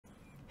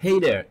Hey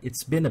there,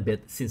 it's been a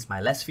bit since my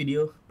last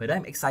video, but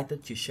I'm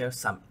excited to share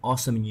some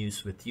awesome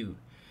news with you.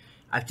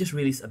 I've just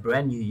released a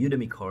brand new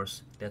Udemy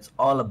course that's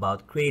all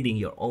about creating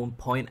your own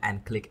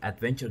point-and-click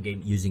adventure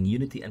game using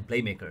Unity and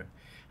Playmaker.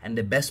 And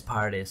the best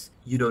part is,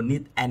 you don't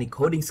need any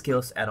coding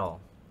skills at all.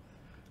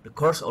 The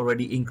course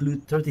already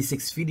includes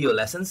 36 video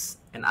lessons,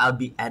 and I'll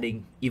be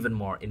adding even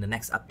more in the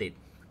next update.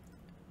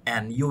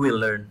 And you will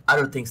learn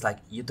other things like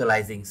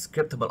utilizing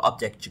scriptable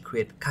objects to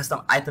create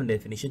custom item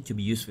definition to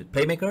be used with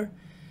Playmaker,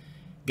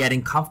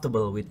 getting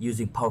comfortable with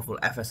using powerful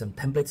FSM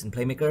templates in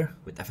Playmaker.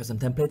 With FSM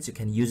templates, you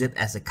can use it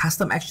as a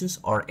custom actions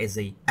or as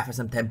a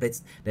FSM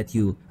templates that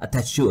you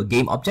attach to a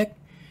game object.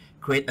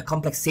 Create a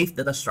complex safe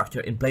data structure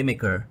in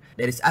Playmaker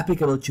that is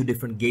applicable to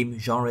different game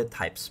genre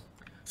types.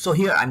 So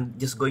here I'm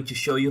just going to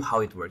show you how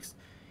it works.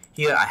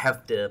 Here I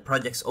have the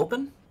projects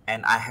open,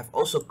 and I have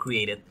also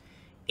created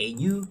a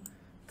new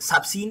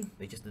subscene,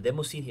 which is the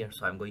demo scene here.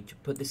 So I'm going to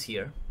put this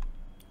here.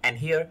 And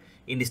here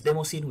in this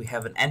demo scene, we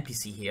have an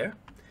NPC here.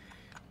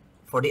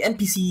 For the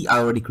NPC, I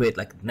already create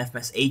like a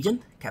NavMesh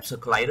agent, capsule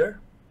collider,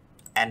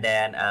 and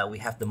then we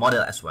have the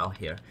model as well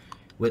here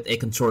with a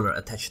controller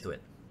attached to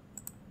it.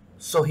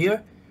 So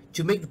here,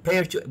 to make the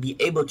player to be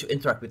able to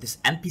interact with this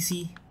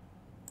NPC,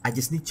 I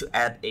just need to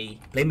add a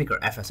Playmaker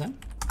FSM,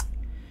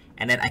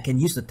 and then I can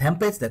use the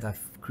templates that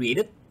I've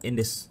created in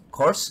this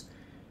course,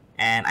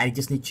 and I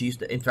just need to use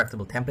the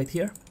interactable template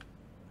here,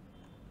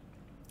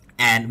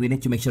 and we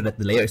need to make sure that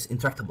the layer is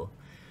interactable.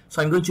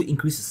 So I'm going to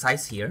increase the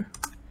size here,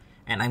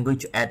 and I'm going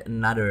to add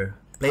another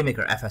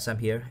Playmaker FSM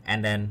here,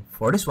 and then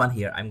for this one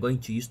here, I'm going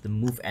to use the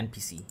move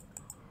NPC.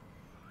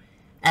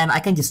 And I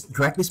can just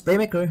drag this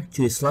Playmaker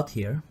to the slot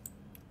here.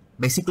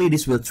 Basically,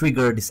 this will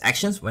trigger these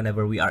actions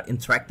whenever we are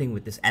interacting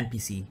with this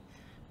NPC.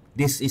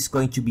 This is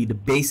going to be the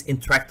base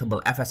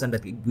interactable FSM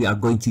that we are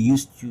going to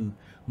use to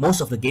most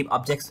of the game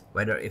objects,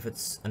 whether if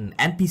it's an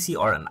NPC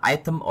or an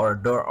item or a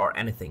door or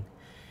anything.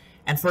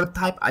 And for the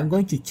type, I'm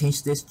going to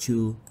change this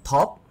to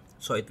top,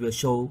 so it will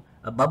show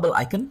a bubble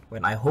icon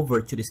when I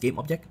hover to this game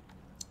object.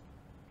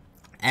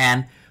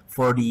 And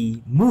for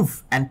the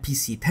move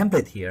NPC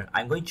template here,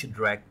 I'm going to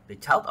drag the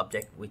child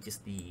object, which is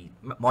the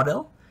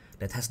model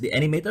that has the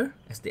animator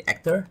as the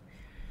actor.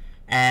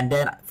 And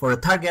then for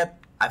the target,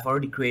 I've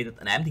already created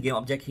an empty game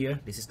object here.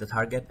 This is the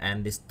target,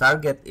 and this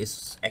target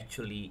is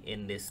actually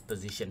in this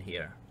position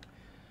here.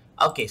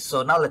 Okay,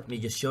 so now let me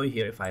just show you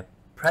here. If I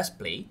press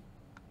play,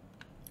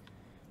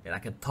 then I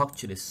can talk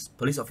to this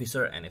police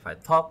officer, and if I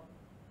talk,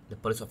 the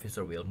police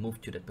officer will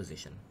move to that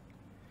position.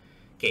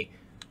 Okay,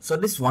 so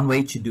this is one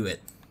way to do it.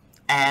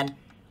 And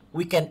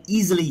we can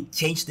easily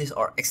change this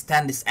or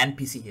extend this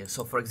NPC here.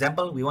 So for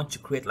example, we want to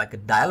create like a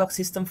dialogue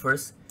system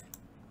first.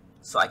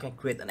 So I can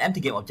create an empty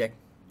game object,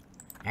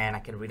 and I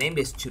can rename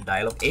this to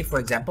dialogue A, for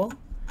example.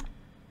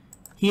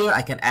 Here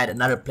I can add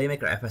another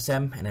Playmaker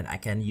FSM, and then I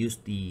can use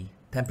the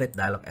template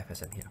dialogue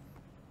FSM here.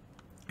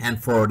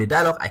 And for the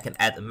dialogue, I can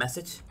add a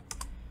message.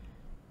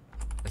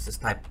 Let's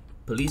just type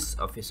police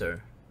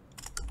officer.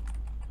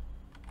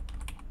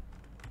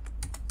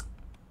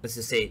 Let's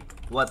just say,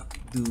 what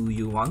do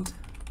you want?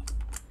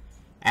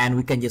 And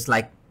we can just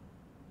like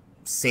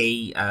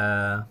say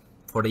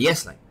for the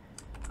yes, like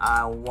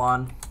I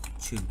want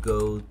to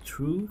go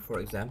through,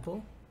 for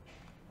example.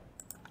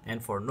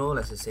 And for no,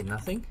 let's just say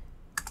nothing.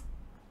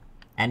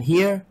 And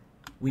here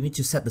we need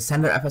to set the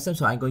sender FSM,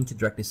 so I'm going to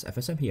drag this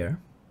FSM here.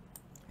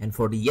 And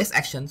for the yes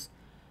actions,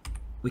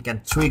 we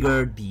can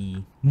trigger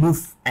the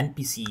move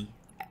NPC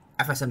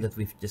FSM that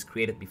we've just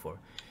created before.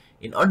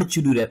 In order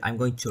to do that, I'm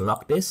going to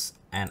lock this,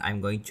 and I'm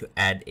going to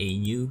add a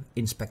new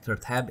inspector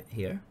tab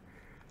here.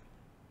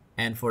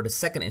 And for the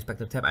second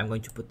inspector tab, I'm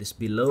going to put this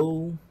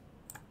below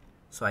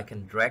so I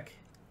can drag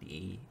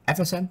the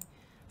FSM.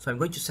 So I'm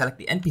going to select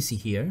the NPC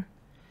here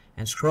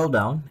and scroll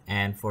down,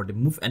 and for the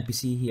move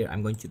NPC here,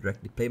 I'm going to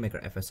drag the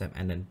Playmaker FSM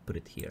and then put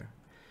it here.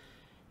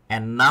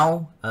 And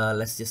now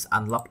let's just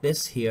unlock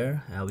this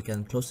here. We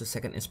can close the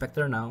second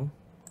inspector now.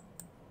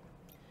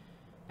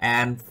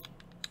 And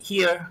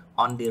here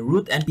on the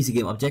root NPC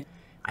game object,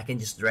 I can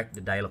just drag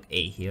the dialogue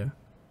A here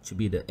to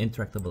be the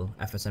interactable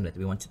FSM that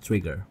we want to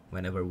trigger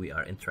whenever we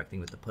are interacting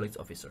with the police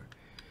officer.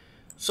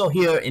 So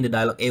here in the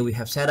dialogue A, we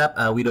have set up,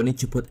 we don't need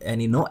to put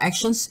any no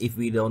actions if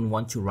we don't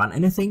want to run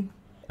anything.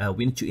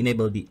 We need to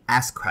enable the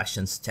ask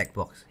questions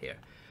checkbox here.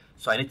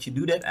 So I need to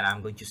do that, and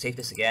I'm going to save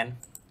this again.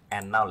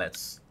 And now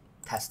let's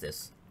test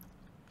this.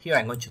 Here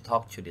I'm going to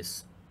talk to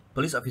this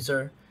police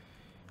officer,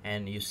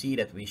 and you see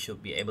that we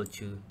should be able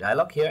to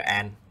dialogue here,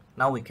 and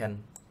now we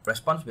can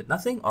respond with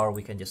nothing, or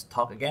we can just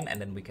talk again,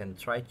 and then we can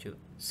try to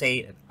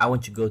say I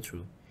want to go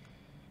through.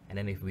 And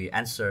then if we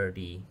answer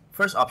the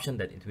first option,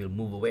 that it will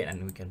move away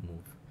and we can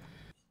move.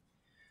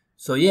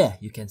 So yeah,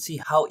 you can see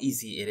how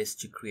easy it is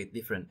to create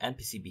different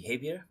NPC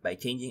behavior by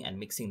changing and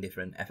mixing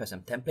different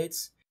FSM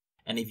templates.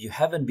 And if you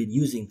haven't been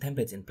using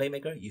templates in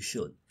Playmaker, you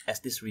should,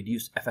 as this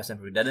reduces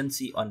FSM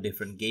redundancy on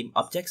different game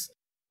objects,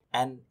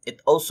 and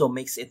it also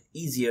makes it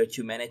easier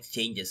to manage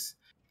changes.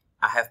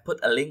 I have put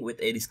a link with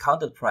a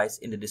discounted price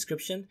in the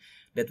description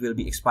that will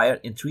be expired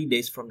in 3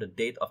 days from the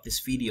date of this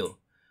video.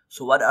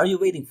 So what are you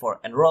waiting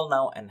for? Enroll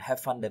now and have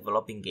fun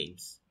developing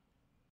games.